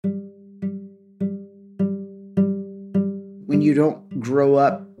and you don't grow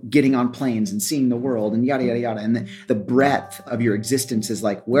up getting on planes and seeing the world and yada, yada, yada. And the breadth of your existence is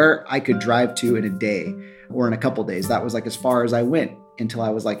like where I could drive to in a day or in a couple days. That was like as far as I went until I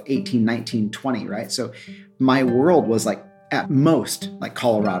was like 18, 19, 20, right? So my world was like at most like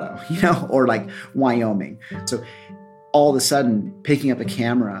Colorado, or like Wyoming. So all of a sudden picking up a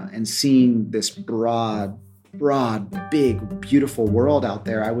camera and seeing this broad, big, beautiful world out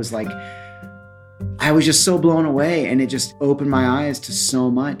there, I was just so blown away, and it just opened my eyes to so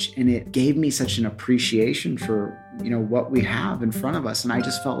much, and it gave me such an appreciation for, what we have in front of us. And I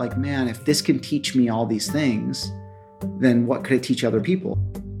just felt like, man, if this can teach me all these things, then what could it teach other people?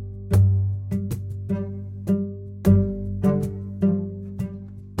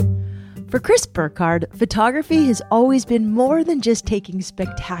 For Chris Burkard, photography has always been more than just taking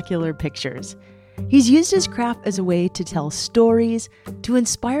spectacular pictures. He's used his craft as a way to tell stories, to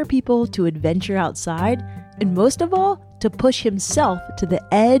inspire people to adventure outside, and most of all, to push himself to the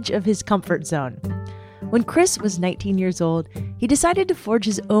edge of his comfort zone. When Chris was 19 years old, he decided to forge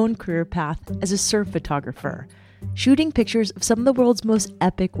his own career path as a surf photographer, shooting pictures of some of the world's most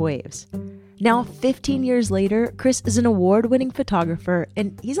epic waves. Now, 15 years later, Chris is an award-winning photographer,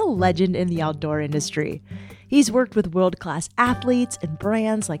 and he's a legend in the outdoor industry. He's worked with world-class athletes and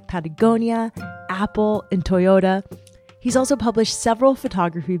brands like Patagonia, Apple, and Toyota. He's also published several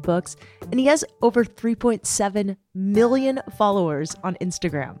photography books, and he has over 3.7 million followers on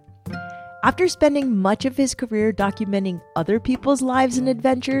Instagram. After spending much of his career documenting other people's lives and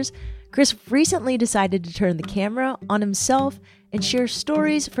adventures, Chris recently decided to turn the camera on himself and share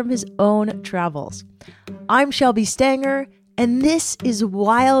stories from his own travels. I'm Shelby Stanger, and this is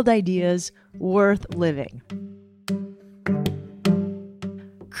Wild Ideas Worth Living.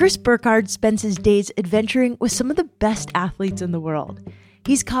 Chris Burkard spends his days adventuring with some of the best athletes in the world.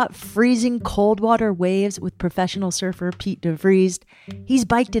 He's caught freezing cold water waves with professional surfer Pete DeVries. He's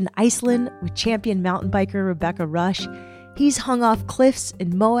biked in Iceland with champion mountain biker Rebecca Rush. He's hung off cliffs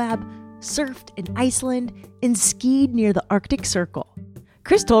in Moab, surfed in Iceland, and skied near the Arctic Circle.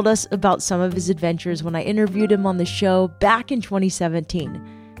 Chris told us about some of his adventures when I interviewed him on the show back in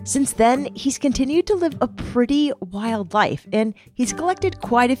 2017. Since then, he's continued to live a pretty wild life, and he's collected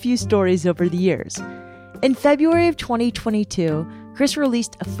quite a few stories over the years. In February of 2022, Chris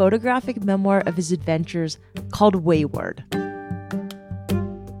released a photographic memoir of his adventures called Wayward.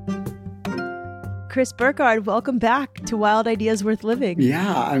 Chris Burkard, welcome back to Wild Ideas Worth Living.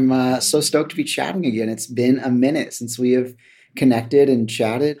 Yeah, I'm so stoked to be chatting again. It's been a minute since we have connected and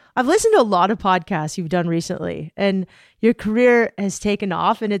chatted. I've listened to a lot of podcasts you've done recently, and your career has taken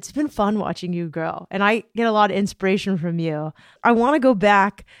off, and it's been fun watching you grow. And I get a lot of inspiration from you. I want to go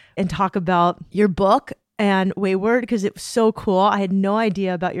back and talk about your book and Wayward because it was so cool. I had no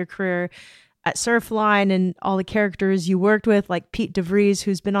idea about your career at Surfline and all the characters you worked with, like Pete DeVries,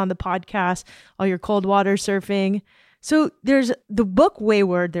 who's been on the podcast, all your cold water surfing. So there's the book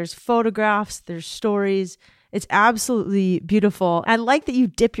Wayward, there's photographs, there's stories. It's absolutely beautiful. I like that you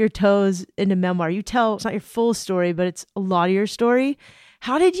dip your toes into memoir. You tell, it's not your full story, but it's a lot of your story.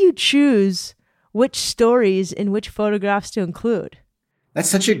 How did you choose which stories and which photographs to include? That's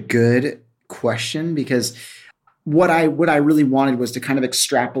such a good question because what I really wanted was to kind of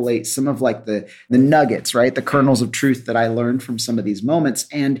extrapolate some of like the nuggets, right? The kernels of truth that I learned from some of these moments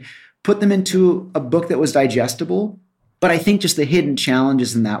and put them into a book that was digestible. But I think just the hidden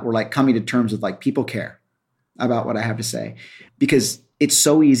challenges in that were like coming to terms with like people care about what I have to say, because it's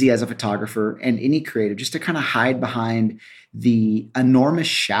so easy as a photographer and any creative just to kind of hide behind the enormous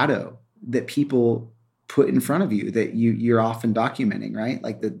shadow that people put in front of you that you're often documenting, right?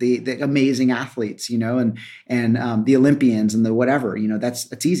 Like the amazing athletes, and the Olympians and the whatever,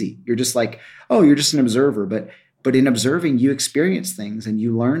 that's easy. You're just like, oh, you're just an observer. But in observing, you experience things and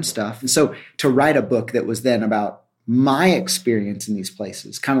you learn stuff. And so to write a book that was then about my experience in these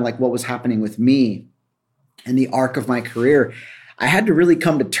places, kind of like what was happening with me and the arc of my career, I had to really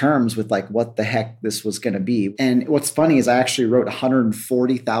come to terms with like what the heck this was going to be. And what's funny is I actually wrote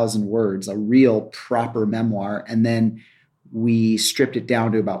 140,000 words, a real proper memoir. And then we stripped it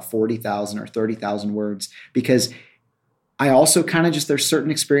down to about 40,000 or 30,000 words because I also kind of there's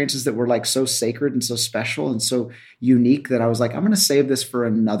certain experiences that were like so sacred and so special and so unique that I was like, I'm going to save this for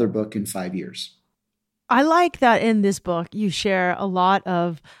another book in 5 years. I like that in this book, you share a lot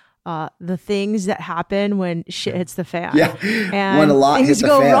of the things that happen when shit hits the fan. Yeah. And when a lot things hits the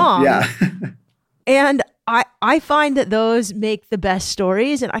go fan. wrong. Yeah. And I find that those make the best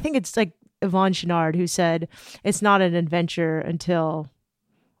stories. And I think it's like Yvonne Chouinard who said, it's not an adventure until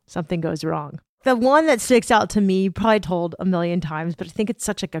something goes wrong. The one that sticks out to me, probably told a million times, but I think it's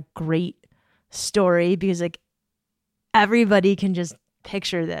such like a great story because like everybody can just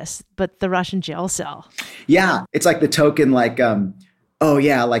picture this, but the Russian jail cell. Yeah. It's like the token, like, oh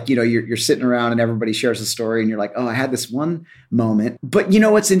yeah, like, you're sitting around and everybody shares a story and you're like, oh, I had this one moment. But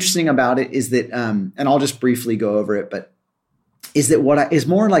what's interesting about it is that, and I'll just briefly go over it, but is that is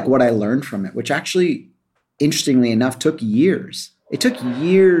more like what I learned from it, which actually, interestingly enough, took years. It took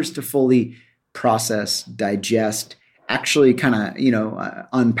years to fully process, digest, actually kind of,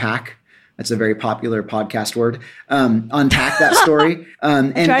 unpack. That's a very popular podcast word. Unpack that story.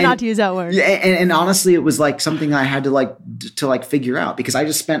 Try not to use that word. Yeah, and honestly, it was like something I had to figure out, because I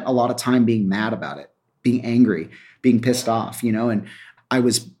just spent a lot of time being mad about it, being angry, being pissed off, and I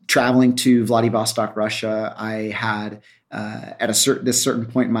was traveling to Vladivostok, Russia. I had at this certain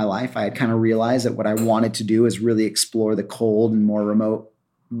point in my life, I had kind of realized that what I wanted to do is really explore the cold and more remote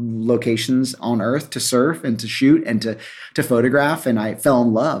locations on Earth to surf and to shoot and to photograph. And I fell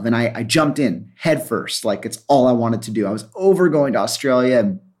in love and I jumped in head first. Like, it's all I wanted to do. I was over going to Australia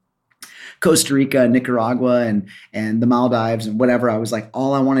and Costa Rica and Nicaragua and the Maldives and whatever. I was like,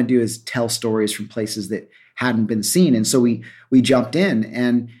 all I want to do is tell stories from places that hadn't been seen. And so we jumped in,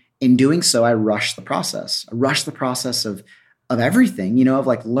 and in doing so, I rushed the process. I rushed the process of everything, of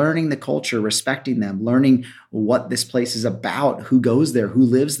like learning the culture, respecting them, learning what this place is about, who goes there, who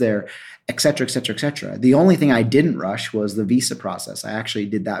lives there, et cetera, et cetera, et cetera. The only thing I didn't rush was the visa process. I actually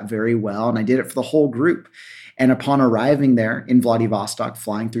did that very well, and I did it for the whole group. And upon arriving there in Vladivostok,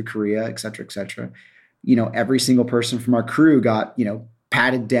 flying through Korea, et cetera, every single person from our crew got,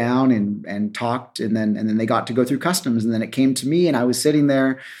 patted down and talked, and then they got to go through customs. And then it came to me, and I was sitting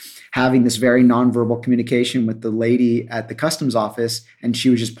there having this very nonverbal communication with the lady at the customs office. And she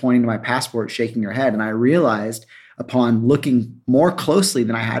was just pointing to my passport, shaking her head. And I realized, upon looking more closely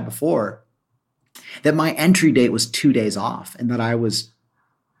than I had before, that my entry date was 2 days off and that I was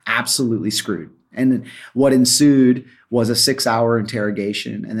absolutely screwed. And what ensued was a 6-hour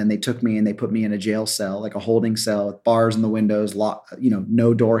interrogation. And then they took me and they put me in a jail cell, like a holding cell with bars in the windows,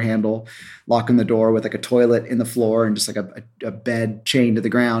 no door handle, locking the door with like a toilet in the floor and just like a bed chained to the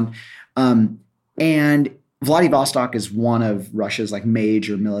ground. And Vladivostok is one of Russia's like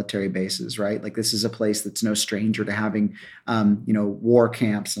major military bases, right? Like, this is a place that's no stranger to having, war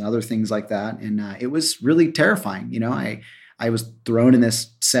camps and other things like that. And it was really terrifying. I was thrown in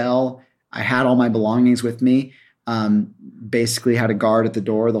this cell. I had all my belongings with me. Basically had a guard at the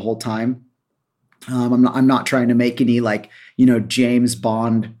door the whole time. I'm not trying to make any James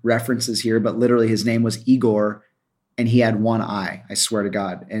Bond references here, but literally his name was Igor and he had one eye, I swear to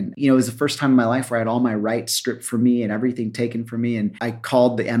God. And, it was the first time in my life where I had all my rights stripped from me and everything taken from me. And I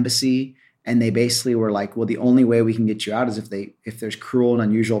called the embassy and they basically were like, well, the only way we can get you out is if there's cruel and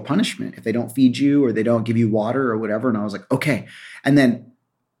unusual punishment, if they don't feed you or they don't give you water or whatever. And I was like, okay. And then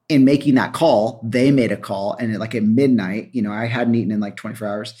in making that call, they made a call, and at midnight, I hadn't eaten in like 24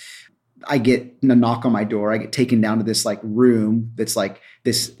 hours. I get a knock on my door. I get taken down to this like room that's like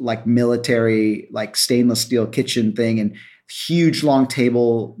this like military, like stainless steel kitchen thing, and huge long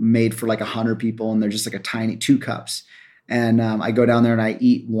table made for like 100 people. And they're just like a tiny 2 cups. And I go down there and I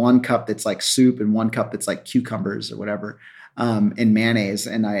eat 1 cup that's like soup and 1 cup that's like cucumbers or whatever, and mayonnaise.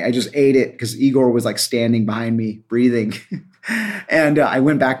 And I just ate it because Igor was like standing behind me breathing. And I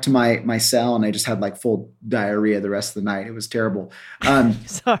went back to my cell and I just had like full diarrhea the rest of the night. It was terrible.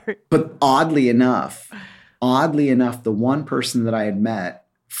 Sorry. But oddly enough, the one person that I had met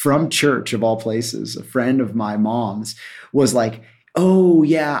from church of all places, a friend of my mom's, was like, oh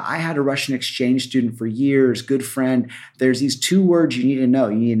yeah, I had a Russian exchange student for years, good friend. There's these 2 words you need to know.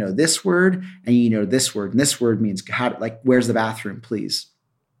 You need to know this word and you know this word. And this word means where's the bathroom, please?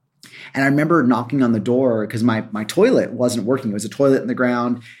 And I remember knocking on the door because my toilet wasn't working. It was a toilet in the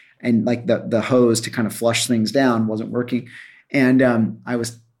ground, and like the hose to kind of flush things down wasn't working. And I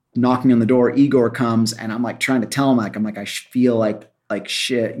was knocking on the door. Igor comes, and I'm like trying to tell him, I feel like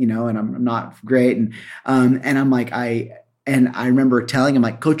shit, and I'm not great. And I'm like, I remember telling him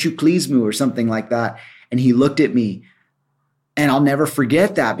like, Kochu Klizmu or something like that. And he looked at me, and I'll never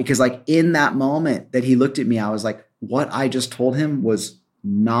forget that, because like in that moment that he looked at me, I was like, what I just told him was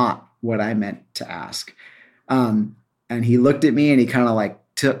not what I meant to ask. And he looked at me and he kind of like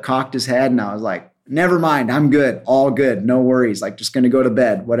cocked his head, and I was like, never mind, I'm good, all good, no worries, like just going to go to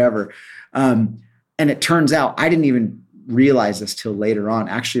bed, whatever. And it turns out I didn't even realize this till later on,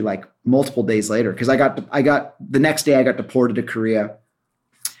 actually like multiple days later, because I got the next day I got deported to Korea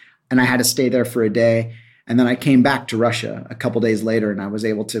and I had to stay there for a day. And then I came back to Russia a couple days later, and I was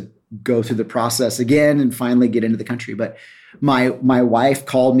able to go through the process again and finally get into the country. But my wife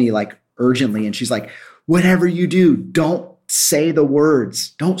called me like urgently, and she's like, whatever you do, don't say the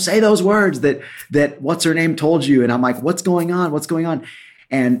words. Don't say those words that what's her name told you. And I'm like, what's going on? What's going on?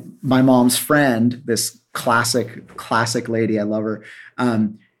 And my mom's friend, this classic lady, I love her.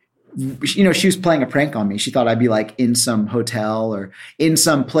 She was playing a prank on me. She thought I'd be like in some hotel or in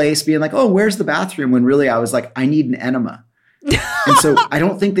some place being like, oh, where's the bathroom? When really I was like, I need an enema. And so I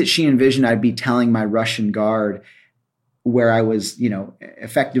don't think that she envisioned I'd be telling my Russian guard where I was,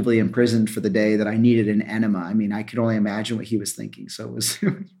 effectively imprisoned for the day that I needed an enema. I mean, I could only imagine what he was thinking. So it was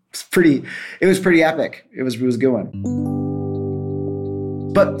pretty epic. It was a good one.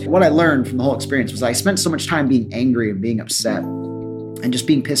 But what I learned from the whole experience was I spent so much time being angry and being upset and just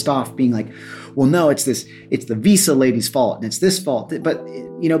being pissed off, being like, well, no, it's the visa lady's fault and it's this fault. But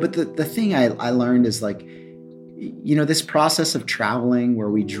the thing I learned is like, this process of traveling where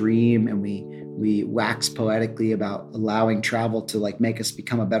we dream and we wax poetically about allowing travel to like make us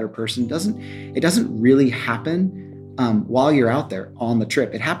become a better person doesn't really happen while you're out there on the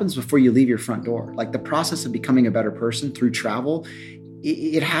trip. It happens before you leave your front door. Like the process of becoming a better person through travel,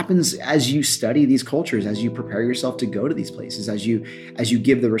 it happens as you study these cultures, as you prepare yourself to go to these places, as you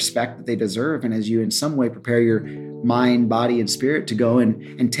give the respect that they deserve, and as you in some way prepare your mind, body, and spirit to go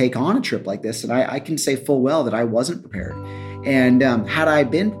and take on a trip like this. And I can say full well that I wasn't prepared. And had I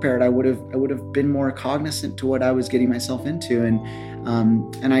been prepared, I would have been more cognizant to what I was getting myself into. And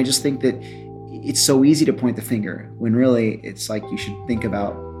I just think that it's so easy to point the finger when really it's like you should think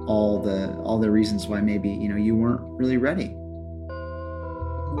about all the reasons why maybe you weren't really ready.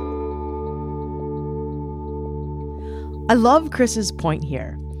 I love Chris's point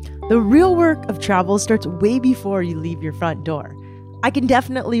here. The real work of travel starts way before you leave your front door. I can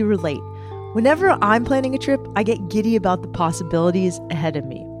definitely relate. Whenever I'm planning a trip, I get giddy about the possibilities ahead of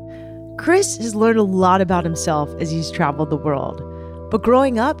me. Chris has learned a lot about himself as he's traveled the world. But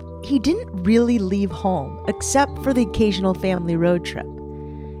growing up, he didn't really leave home, except for the occasional family road trip.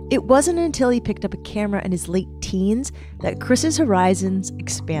 It wasn't until he picked up a camera in his late teens that Chris's horizons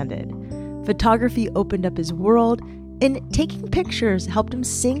expanded. Photography opened up his world, and taking pictures helped him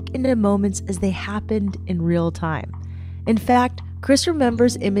sink into moments as they happened in real time. In fact, Chris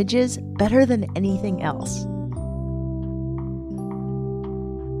remembers images better than anything else.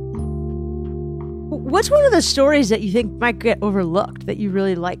 What's one of the stories that you think might get overlooked that you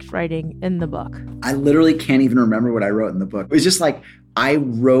really liked writing in the book? I literally can't even remember what I wrote in the book. It was just like I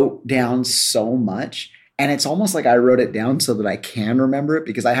wrote down so much. And it's almost like I wrote it down so that I can remember it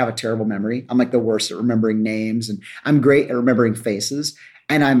because I have a terrible memory. I'm like the worst at remembering names, and I'm great at remembering faces,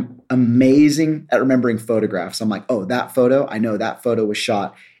 and I'm amazing at remembering photographs. I'm like, oh, that photo, I know that photo was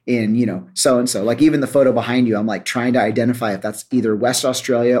shot in, so-and-so. Like even the photo behind you, I'm like trying to identify if that's either West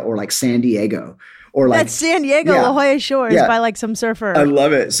Australia or like San Diego. Or like that's San Diego, La Jolla Shores by like some surfer. I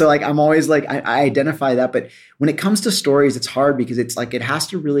love it. So like I'm always like I identify that. But when it comes to stories, it's hard because it's like it has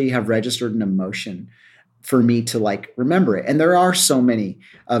to really have registered an emotion for me to like remember it. And there are so many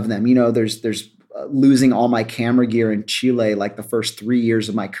of them. There's losing all my camera gear in Chile like the first 3 years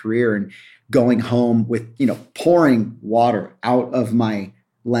of my career and going home with, pouring water out of my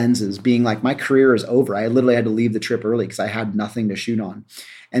lenses, being like, my career is over. I literally had to leave the trip early because I had nothing to shoot on.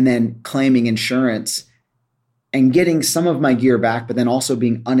 And then claiming insurance and getting some of my gear back, but then also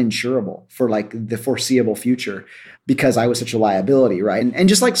being uninsurable for like the foreseeable future because I was such a liability, right? And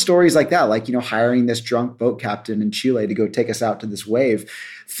just like stories like that, like, hiring this drunk boat captain in Chile to go take us out to this wave,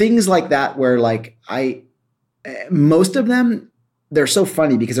 things like that where like most of them, they're so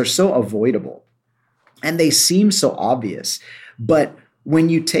funny because they're so avoidable and they seem so obvious. But when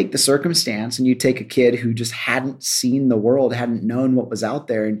you take the circumstance and you take a kid who just hadn't seen the world, hadn't known what was out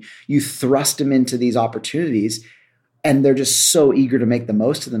there, and you thrust them into these opportunities and they're just so eager to make the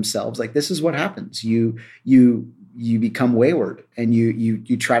most of themselves, like this is what happens. You become wayward and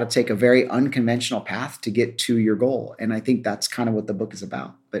you try to take a very unconventional path to get to your goal. And I think that's kind of what the book is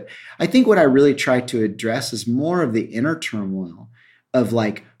about. But I think what I really try to address is more of the inner turmoil of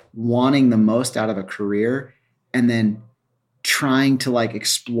like wanting the most out of a career and then trying to like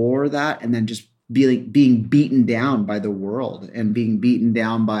explore that and then just being beaten down by the world and being beaten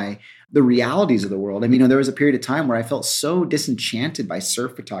down by the realities of the world. I mean, there was a period of time where I felt so disenchanted by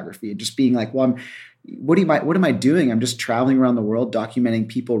surf photography and just being like, well, what am I doing? I'm just traveling around the world, documenting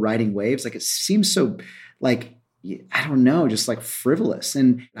people riding waves. Like it seems so like, I don't know, just like frivolous.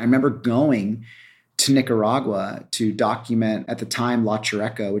 And I remember going to Nicaragua to document at the time La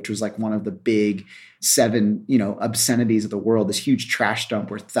Chureca, which was like one of the big 7, obscenities of the world, this huge trash dump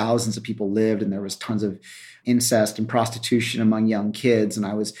where thousands of people lived and there was tons of incest and prostitution among young kids. And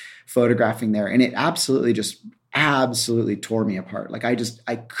I was photographing there and it absolutely tore me apart. Like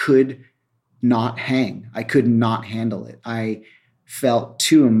I could not hang. I could not handle it. I felt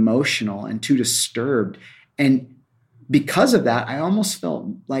too emotional and too disturbed. And because of that, I almost felt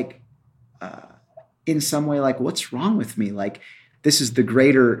like, in some way, like, what's wrong with me? Like, this is the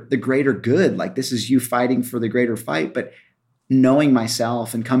greater good. Like, this is you fighting for the greater fight. But knowing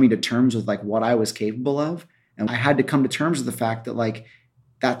myself and coming to terms with like what I was capable of. And I had to come to terms with the fact that like,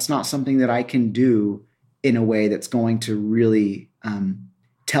 that's not something that I can do in a way that's going to really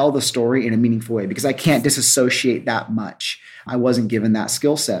tell the story in a meaningful way, because I can't disassociate that much. I wasn't given that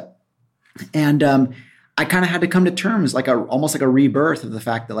skill set. And I kind of had to come to terms, like almost like a rebirth of the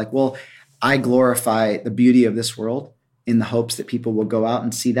fact that like, well, I glorify the beauty of this world in the hopes that people will go out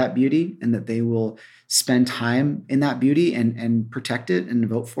and see that beauty and that they will spend time in that beauty and protect it and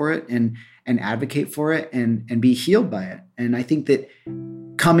vote for it and advocate for it and be healed by it. And I think that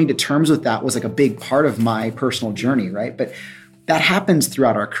coming to terms with that was like a big part of my personal journey, right? But that happens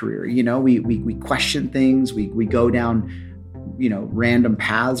throughout our career. You know, we question things, we go down, you know, random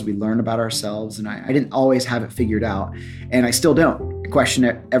paths, we learn about ourselves. And I didn't always have it figured out. And I still don't. I question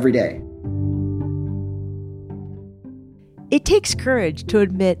it every day. It takes courage to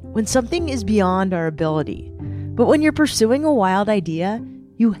admit when something is beyond our ability. But when you're pursuing a wild idea,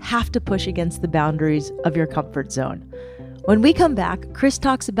 you have to push against the boundaries of your comfort zone. When we come back, Chris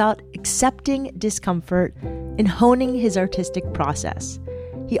talks about accepting discomfort and honing his artistic process.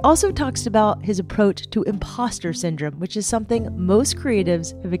 He also talks about his approach to imposter syndrome, which is something most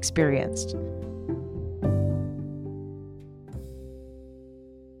creatives have experienced.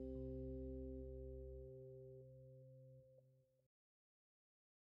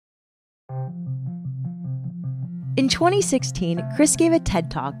 In 2016, Chris gave a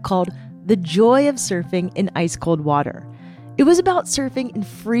TED Talk called The Joy of Surfing in Ice Cold Water. It was about surfing in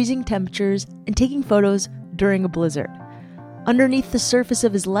freezing temperatures and taking photos during a blizzard. Underneath the surface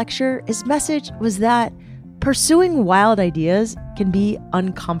of his lecture, his message was that pursuing wild ideas can be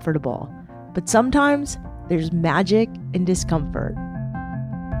uncomfortable, but sometimes there's magic in discomfort.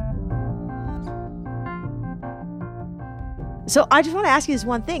 So I just want to ask you this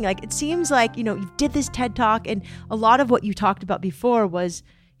one thing. Like, it seems like, you know, you did this TED Talk, and a lot of what you talked about before was,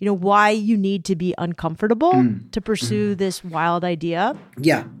 you know, why you need to be uncomfortable to pursue this wild idea.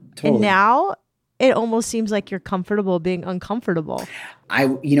 Yeah, totally. And now it almost seems like you're comfortable being uncomfortable.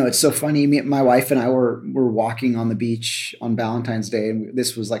 You know, it's so funny. My wife and I were walking on the beach on Valentine's Day, and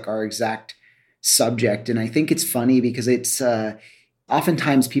this was like our exact subject. And I think it's funny because it's,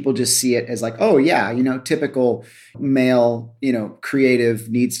 oftentimes people just see it as like, oh yeah, you know, typical male, you know, creative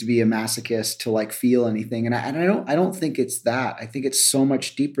needs to be a masochist to like feel anything. And I don't think it's that. I think it's so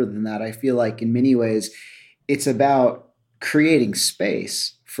much deeper than that. I feel like in many ways, it's about creating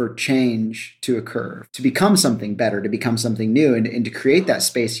space for change to occur, to become something better, to become something new. And to create that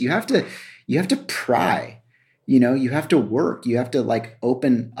space, you have to pry, you know, you have to work, you have to like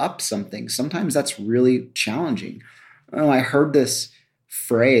open up something. Sometimes that's really challenging. Oh, I heard this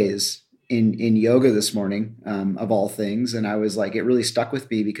phrase in yoga this morning, of all things. And I was like, it really stuck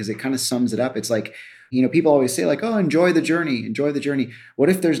with me because it kind of sums it up. It's like, you know, people always say like, oh, enjoy the journey, enjoy the journey. What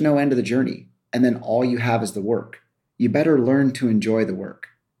if there's no end to the journey? And then all you have is the work. You better learn to enjoy the work.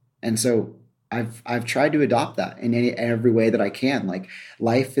 And so I've tried to adopt that in every way that I can. Like,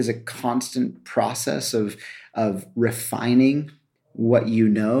 life is a constant process of refining what you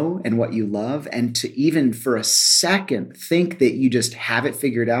know and what you love. And to even for a second think that you just have it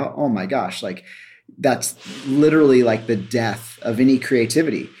figured out, oh my gosh, like that's literally like the death of any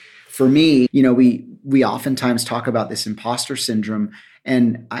creativity. For me, you know, we oftentimes talk about this imposter syndrome,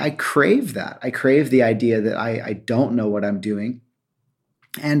 and I crave that. I crave the idea that I don't know what I'm doing,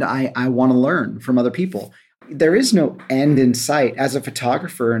 and I want to learn from other people. There is no end in sight as a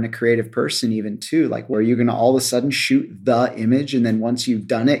photographer and a creative person, even too, like where you're going to all of a sudden shoot the image. And then once you've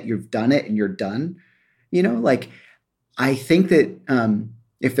done it and you're done, you know, like, I think that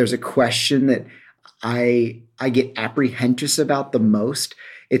if there's a question that I get apprehensive about the most,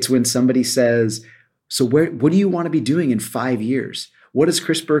 it's when somebody says, so what do you want to be doing in 5 years? What is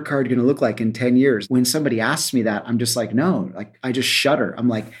Chris Burkard going to look like in 10 years? When somebody asks me that, I'm just like, no, like I just shudder. I'm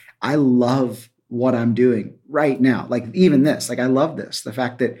like, I love what I'm doing right now. Like even this, like I love this. The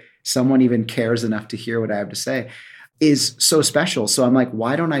fact that someone even cares enough to hear what I have to say is so special. So I'm like,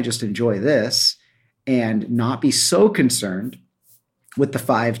 why don't I just enjoy this and not be so concerned with the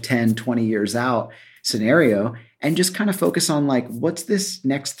 5, 10, 20 years out scenario, and just kind of focus on like, what's this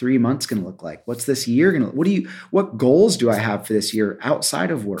next 3 months going to look like? What's this year going to, what goals do I have for this year outside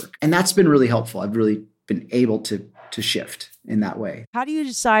of work? And that's been really helpful. I've really been able to shift in that way. How do you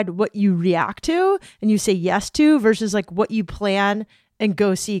decide what you react to and you say yes to versus like what you plan and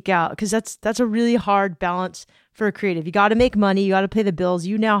go seek out, because that's a really hard balance for a creative. You got to make money, you got to pay the bills.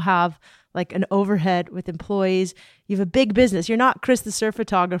 You now have like an overhead with employees. You have a big business. You're not Chris the surf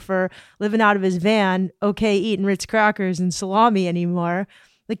photographer living out of his van, okay, eating Ritz crackers and salami anymore.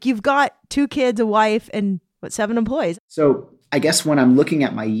 Like, you've got 2 kids, a wife, and 7 employees. So I guess when I'm looking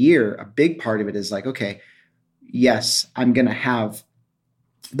at my year, a big part of it is like, okay, yes, I'm going to have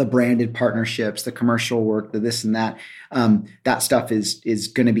the branded partnerships, the commercial work, the this and that. That stuff is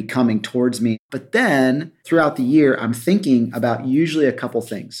going to be coming towards me. But then throughout the year, I'm thinking about usually a couple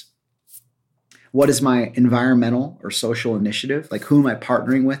things. What is my environmental or social initiative? Like, who am I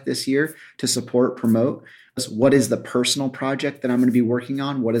partnering with this year to support, promote? What is the personal project that I'm going to be working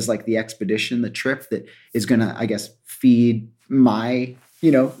on? What is like the expedition, the trip that is going to, I guess, feed my,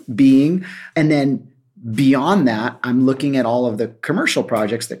 being? And then beyond that, I'm looking at all of the commercial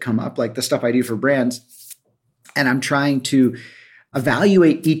projects that come up, like the stuff I do for brands. And I'm trying to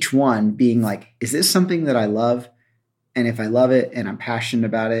evaluate each one being like, is this something that I love? And if I love it and I'm passionate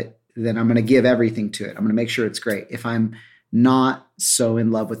about it, then I'm going to give everything to it. I'm going to make sure it's great. If I'm not so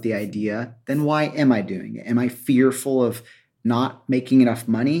in love with the idea, then why am I doing it? Am I fearful of not making enough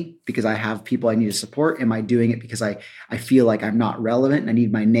money because I have people I need to support? Am I doing it because I feel like I'm not relevant and I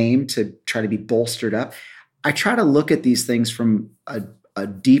need my name to try to be bolstered up? I try to look at these things from a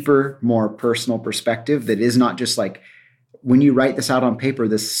deeper, more personal perspective that is not just like, when you write this out on paper,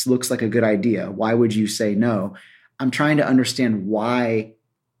 this looks like a good idea. Why would you say no? I'm trying to understand why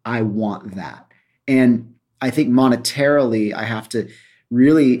I want that. And I think monetarily, I have to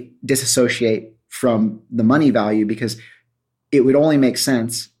really disassociate from the money value, because it would only make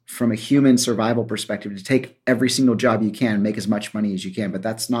sense from a human survival perspective to take every single job you can, make as much money as you can. But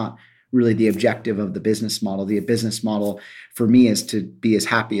that's not really the objective of the business model. The business model for me is to be as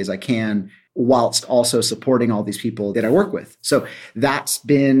happy as I can, whilst also supporting all these people that I work with. So that's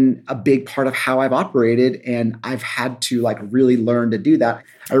been a big part of how I've operated. And I've had to like really learn to do that.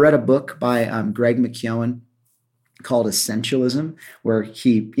 I read a book by Greg McKeown called Essentialism, where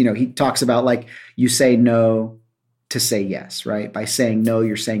he talks about like, you say no to say yes, right? By saying no,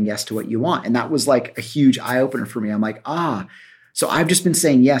 you're saying yes to what you want. And that was like a huge eye opener for me. I'm like, so I've just been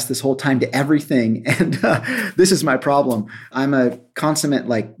saying yes this whole time to everything. And this is my problem. I'm a consummate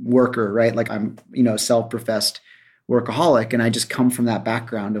like worker, right? Like I'm, self-professed workaholic. And I just come from that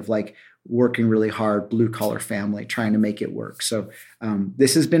background of like working really hard, blue collar family, trying to make it work. So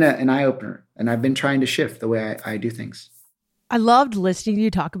this has been an eye opener, and I've been trying to shift the way I do things. I loved listening to you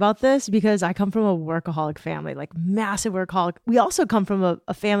talk about this, because I come from a workaholic family, like massive workaholic. We also come from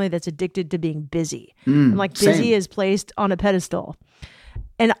a family that's addicted to being busy. And like busy same. is placed on a pedestal.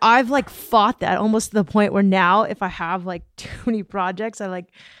 And I've like fought that almost to the point where now if I have like too many projects,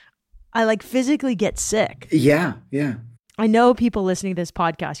 I physically get sick. Yeah. I know people listening to this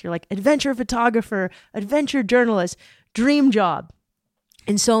podcast, you're like adventure photographer, adventure journalist, dream job.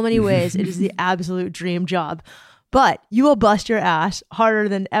 In so many ways, it is the absolute dream job. But you will bust your ass harder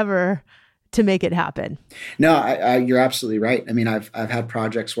than ever to make it happen. No, you're absolutely right. I mean, I've had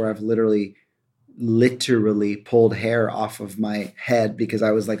projects where I've literally pulled hair off of my head because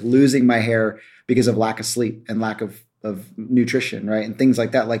I was like losing my hair because of lack of sleep and lack of nutrition, right? And things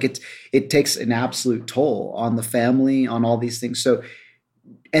like that. Like it takes an absolute toll on the family, on all these things. So,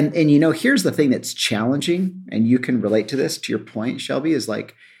 and here's the thing that's challenging, and you can relate to this, to your point, Shelby, is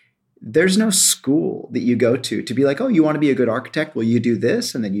like, there's no school that you go to be like, oh, you want to be a good architect? Well, you do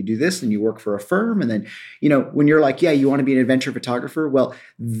this, and then you do this, and you work for a firm. And then, when you're like, yeah, you want to be an adventure photographer? Well,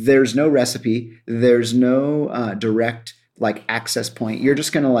 there's no recipe. There's no direct like access point. You're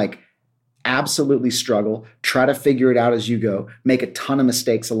just going to like absolutely struggle, try to figure it out as you go, make a ton of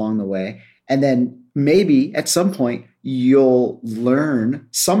mistakes along the way. And then maybe at some point you'll learn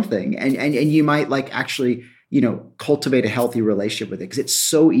something, and you might like actually cultivate a healthy relationship with it, because it's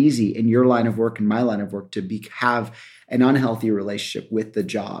so easy in your line of work and my line of work to have an unhealthy relationship with the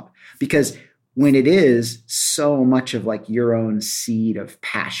job, because when it is so much of like your own seed of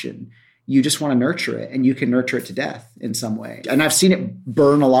passion, you just want to nurture it, and you can nurture it to death in some way. And I've seen it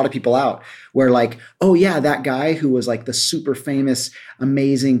burn a lot of people out, where like, oh yeah, that guy who was like the super famous,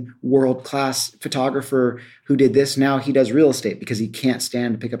 amazing, world-class photographer who did this, now he does real estate because he can't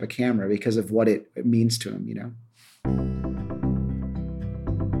stand to pick up a camera because of what it means to him,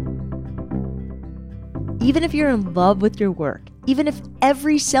 Even if you're in love with your work, even if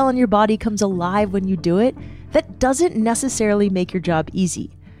every cell in your body comes alive when you do it, that doesn't necessarily make your job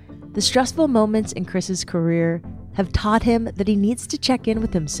easy. The stressful moments in Chris's career have taught him that he needs to check in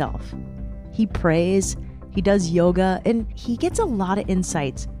with himself. He prays, he does yoga, and he gets a lot of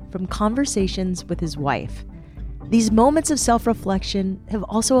insights from conversations with his wife. These moments of self-reflection have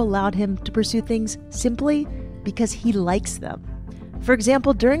also allowed him to pursue things simply because he likes them. For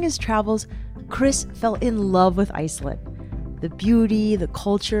example, during his travels, Chris fell in love with Iceland. The beauty, the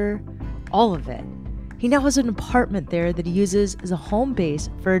culture, all of it. He now has an apartment there that he uses as a home base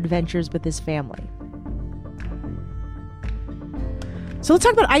for adventures with his family. So let's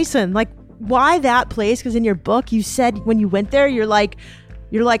talk about Iceland. Like, why that place? Because in your book, you said when you went there, you're like,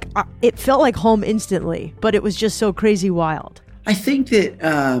 it felt like home instantly, but it was just so crazy wild. I think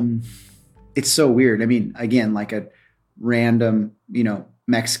that it's so weird. I mean, again, like a random,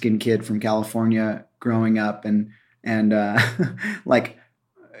 Mexican kid from California growing up and like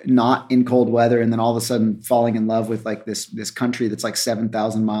not in cold weather, and then all of a sudden falling in love with like this country that's like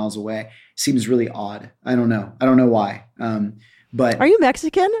 7,000 miles away seems really odd. I don't know why. But are you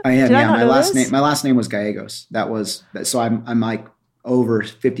Mexican? I am. Did Yeah, I my last name was Gallegos. So I'm like over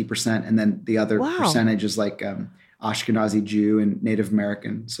 50%, and then the other percentage is like Ashkenazi Jew and Native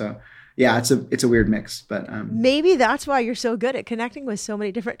American. So yeah, it's a weird mix, but maybe that's why you're so good at connecting with so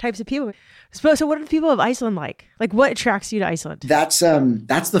many different types of people. So what are the people of Iceland like? Like, what attracts you to Iceland? That's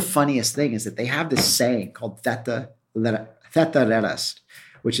the funniest thing, is that they have this saying called "Þetta reddast,"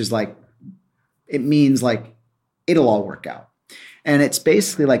 which is like, it means like it'll all work out. And it's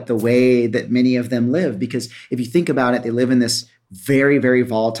basically like the way that many of them live, because if you think about it, they live in this very, very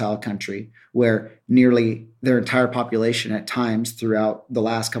volatile country where nearly their entire population at times throughout the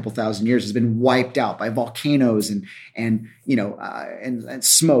last couple thousand years has been wiped out by volcanoes and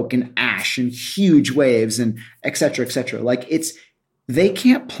smoke and ash and huge waves and et cetera, et cetera. Like they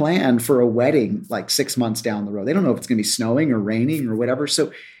can't plan for a wedding like 6 months down the road. They don't know if it's going to be snowing or raining or whatever.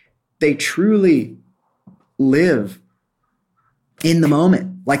 So they truly live in the moment.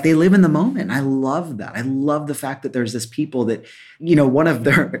 Like they live in the moment. I love that. I love the fact that there's this people that, one of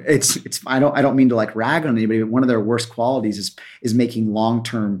their, I don't mean to like rag on anybody, but one of their worst qualities is making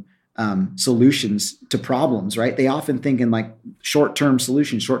long-term solutions to problems, right? They often think in like short-term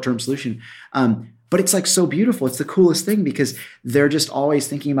solution. But it's like so beautiful. It's the coolest thing, because they're just always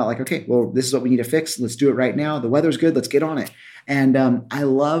thinking about like, okay, well, this is what we need to fix. Let's do it right now. The weather's good. Let's get on it. And I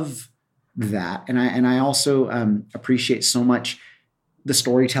love that. And I also appreciate so much the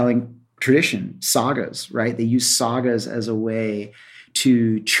storytelling tradition, sagas, right? They use sagas as a way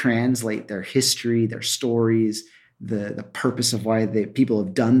to translate their history, their stories, the purpose of why people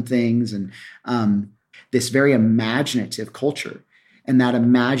have done things, and this very imaginative culture. And that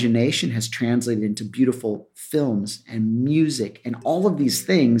imagination has translated into beautiful films and music and all of these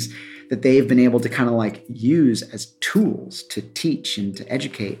things that they've been able to kind of like use as tools to teach and to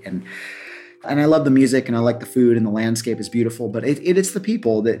educate. And I love the music, and I like the food, and the landscape is beautiful, but it's the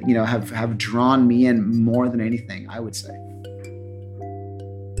people that, have drawn me in more than anything, I would say.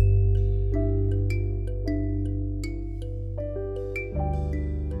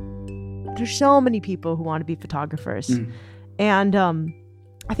 There's so many people who want to be photographers. And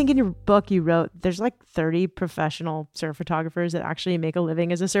I think in your book you wrote there's like 30 professional surf photographers that actually make a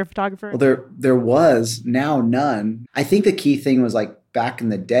living as a surf photographer. Well, there was, now none. I think the key thing was like back in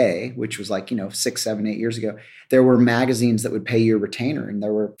the day, which was like, 6, 7, 8 years ago, there were magazines that would pay you a retainer, and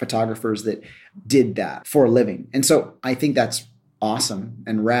there were photographers that did that for a living. And so I think that's awesome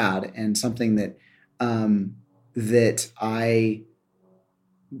and rad, and something that that I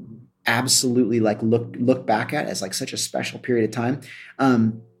absolutely like look back at as like such a special period of time.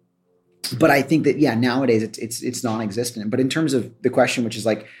 But I think that, nowadays it's non-existent. But in terms of the question, which is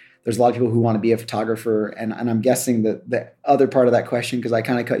like, there's a lot of people who want to be a photographer. And I'm guessing that the other part of that question, because I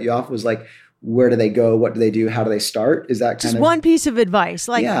kind of cut you off, was like, where do they go? What do they do? How do they start? Is that just one piece of advice?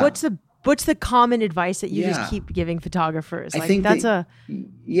 Like, what's the common advice that you just keep giving photographers? Like, I think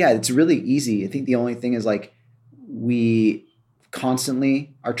it's really easy. I think the only thing is like, we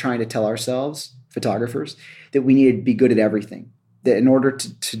constantly are trying to tell ourselves, photographers, that we need to be good at everything. That in order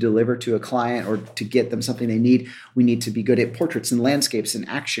to deliver to a client or to get them something they need, we need to be good at portraits and landscapes and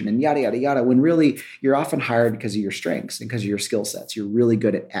action and yada, yada, yada. When really you're often hired because of your strengths and because of your skill sets. You're really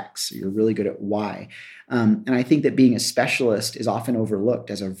good at X, you're really good at Y. And I think that being a specialist is often overlooked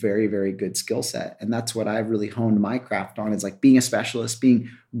as a very, very good skill set. And that's what I've really honed my craft on, is like being a specialist, being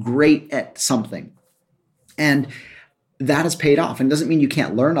great at something. And that has paid off. And it doesn't mean you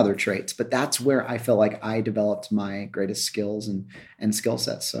can't learn other traits, but that's where I feel like I developed my greatest skills and skill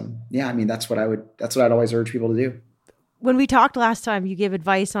sets. So yeah, I mean, that's what I'd always urge people to do. When we talked last time, you gave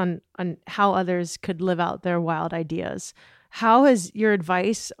advice on how others could live out their wild ideas. How has your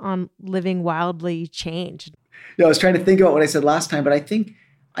advice on living wildly changed? I was trying to think about what I said last time, but I think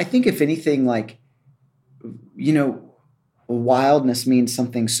if anything, like, wildness means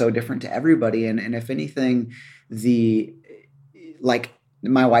something so different to everybody. And if anything, like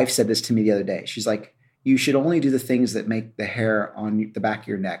my wife said this to me the other day. She's like, you should only do the things that make the hair on the back of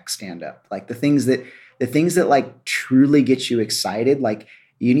your neck stand up. Like the things that like truly get you excited. Like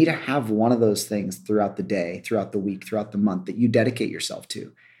you need to have one of those things throughout the day, throughout the week, throughout the month that you dedicate yourself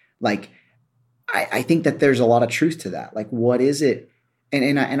to. Like, I think that there's a lot of truth to that. Like, what is it?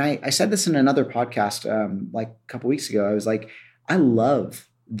 And I said this in another podcast, like a couple weeks ago. I was like, I love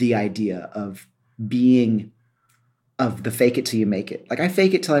the idea of the fake it till you make it. Like I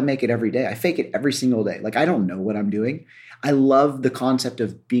fake it till I make it every day. I fake it every single day. Like I don't know what I'm doing. I love the concept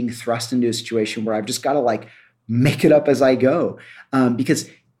of being thrust into a situation where I've just got to like make it up as I go. Because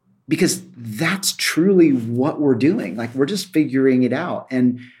that's truly what we're doing. Like we're just figuring it out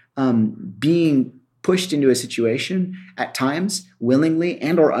and being pushed into a situation at times willingly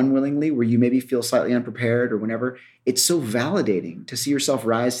and or unwillingly where you maybe feel slightly unprepared or whenever, it's so validating to see yourself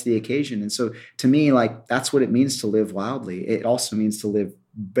rise to the occasion. And so to me, like that's what it means to live wildly. It also means to live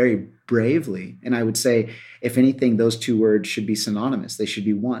very bravely. And I would say, if anything, those two words should be synonymous. They should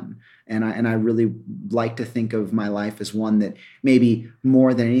be one. And I really like to think of my life as one that maybe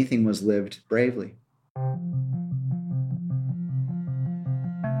more than anything was lived bravely.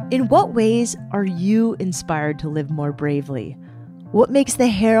 In what ways are you inspired to live more bravely? What makes the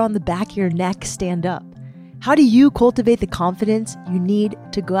hair on the back of your neck stand up? How do you cultivate the confidence you need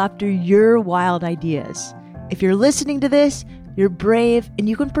to go after your wild ideas? If you're listening to this, you're brave and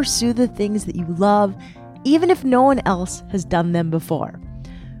you can pursue the things that you love, even if no one else has done them before.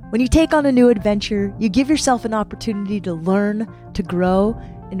 When you take on a new adventure, you give yourself an opportunity to learn, to grow,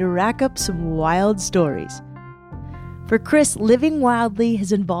 and to rack up some wild stories. For Chris, living wildly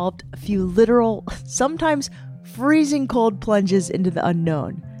has involved a few literal, sometimes freezing cold plunges into the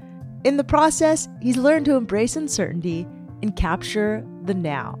unknown. In the process, he's learned to embrace uncertainty and capture the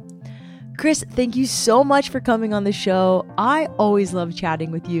now. Chris, thank you so much for coming on the show. I always love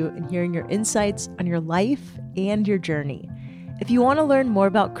chatting with you and hearing your insights on your life and your journey. If you want to learn more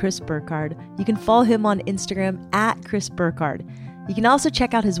about Chris Burkard, you can follow him on Instagram at Chris Burkard. You can also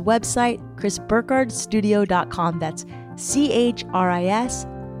check out his website, chrisburkardstudio.com. That's ChrisBurkard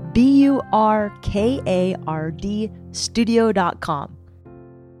studio.com.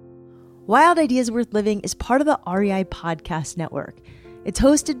 Wild Ideas Worth Living is part of the REI Podcast Network. It's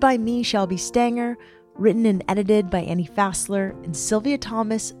hosted by me, Shelby Stanger, written and edited by Annie Fassler and Sylvia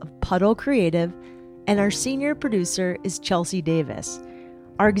Thomas of Puddle Creative, and our senior producer is Chelsea Davis.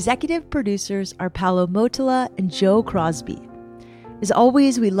 Our executive producers are Paolo Motola and Joe Crosby. As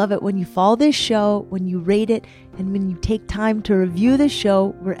always, we love it when you follow this show, when you rate it, and when you take time to review the show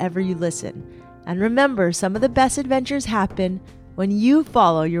wherever you listen. And remember, some of the best adventures happen when you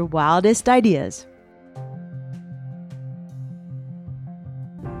follow your wildest ideas.